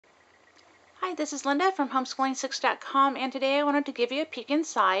Hi, this is Linda from homeschooling6.com, and today I wanted to give you a peek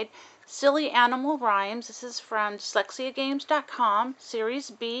inside Silly Animal Rhymes. This is from DyslexiaGames.com,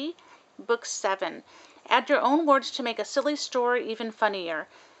 Series B, Book 7. Add your own words to make a silly story even funnier.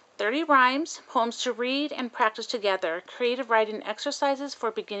 30 rhymes, poems to read and practice together. Creative writing exercises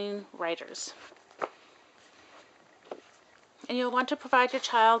for beginning writers. And you'll want to provide your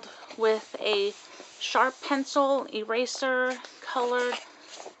child with a sharp pencil, eraser, colored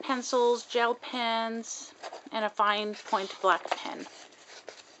pencils, gel pens, and a fine point black pen.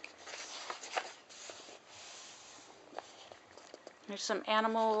 There's some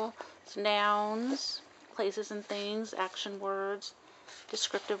animals, nouns, places and things, action words,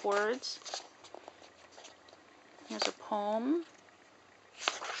 descriptive words. Here's a poem.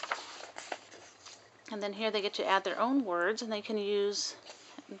 And then here they get to add their own words, and they can use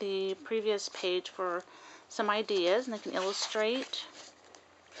the previous page for some ideas, and they can illustrate.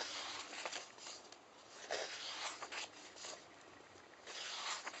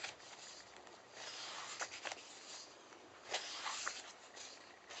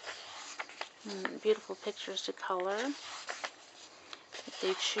 And beautiful pictures to color if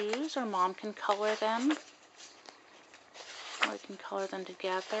they choose, or mom can color them, or we can color them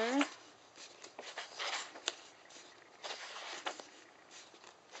together.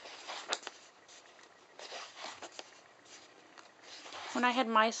 When I had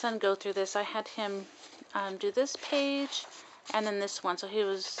my son go through this, I had him do this page and then this one, so he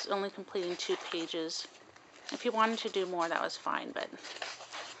was only completing 2 pages. If he wanted to do more, that was fine, but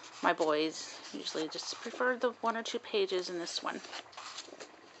my boys usually just prefer the 1 or 2 pages in this one.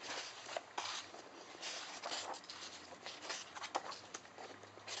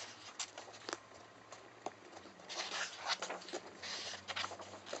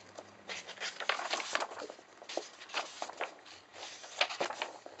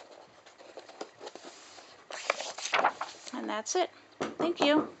 And that's it. Thank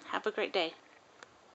you. Have a great day.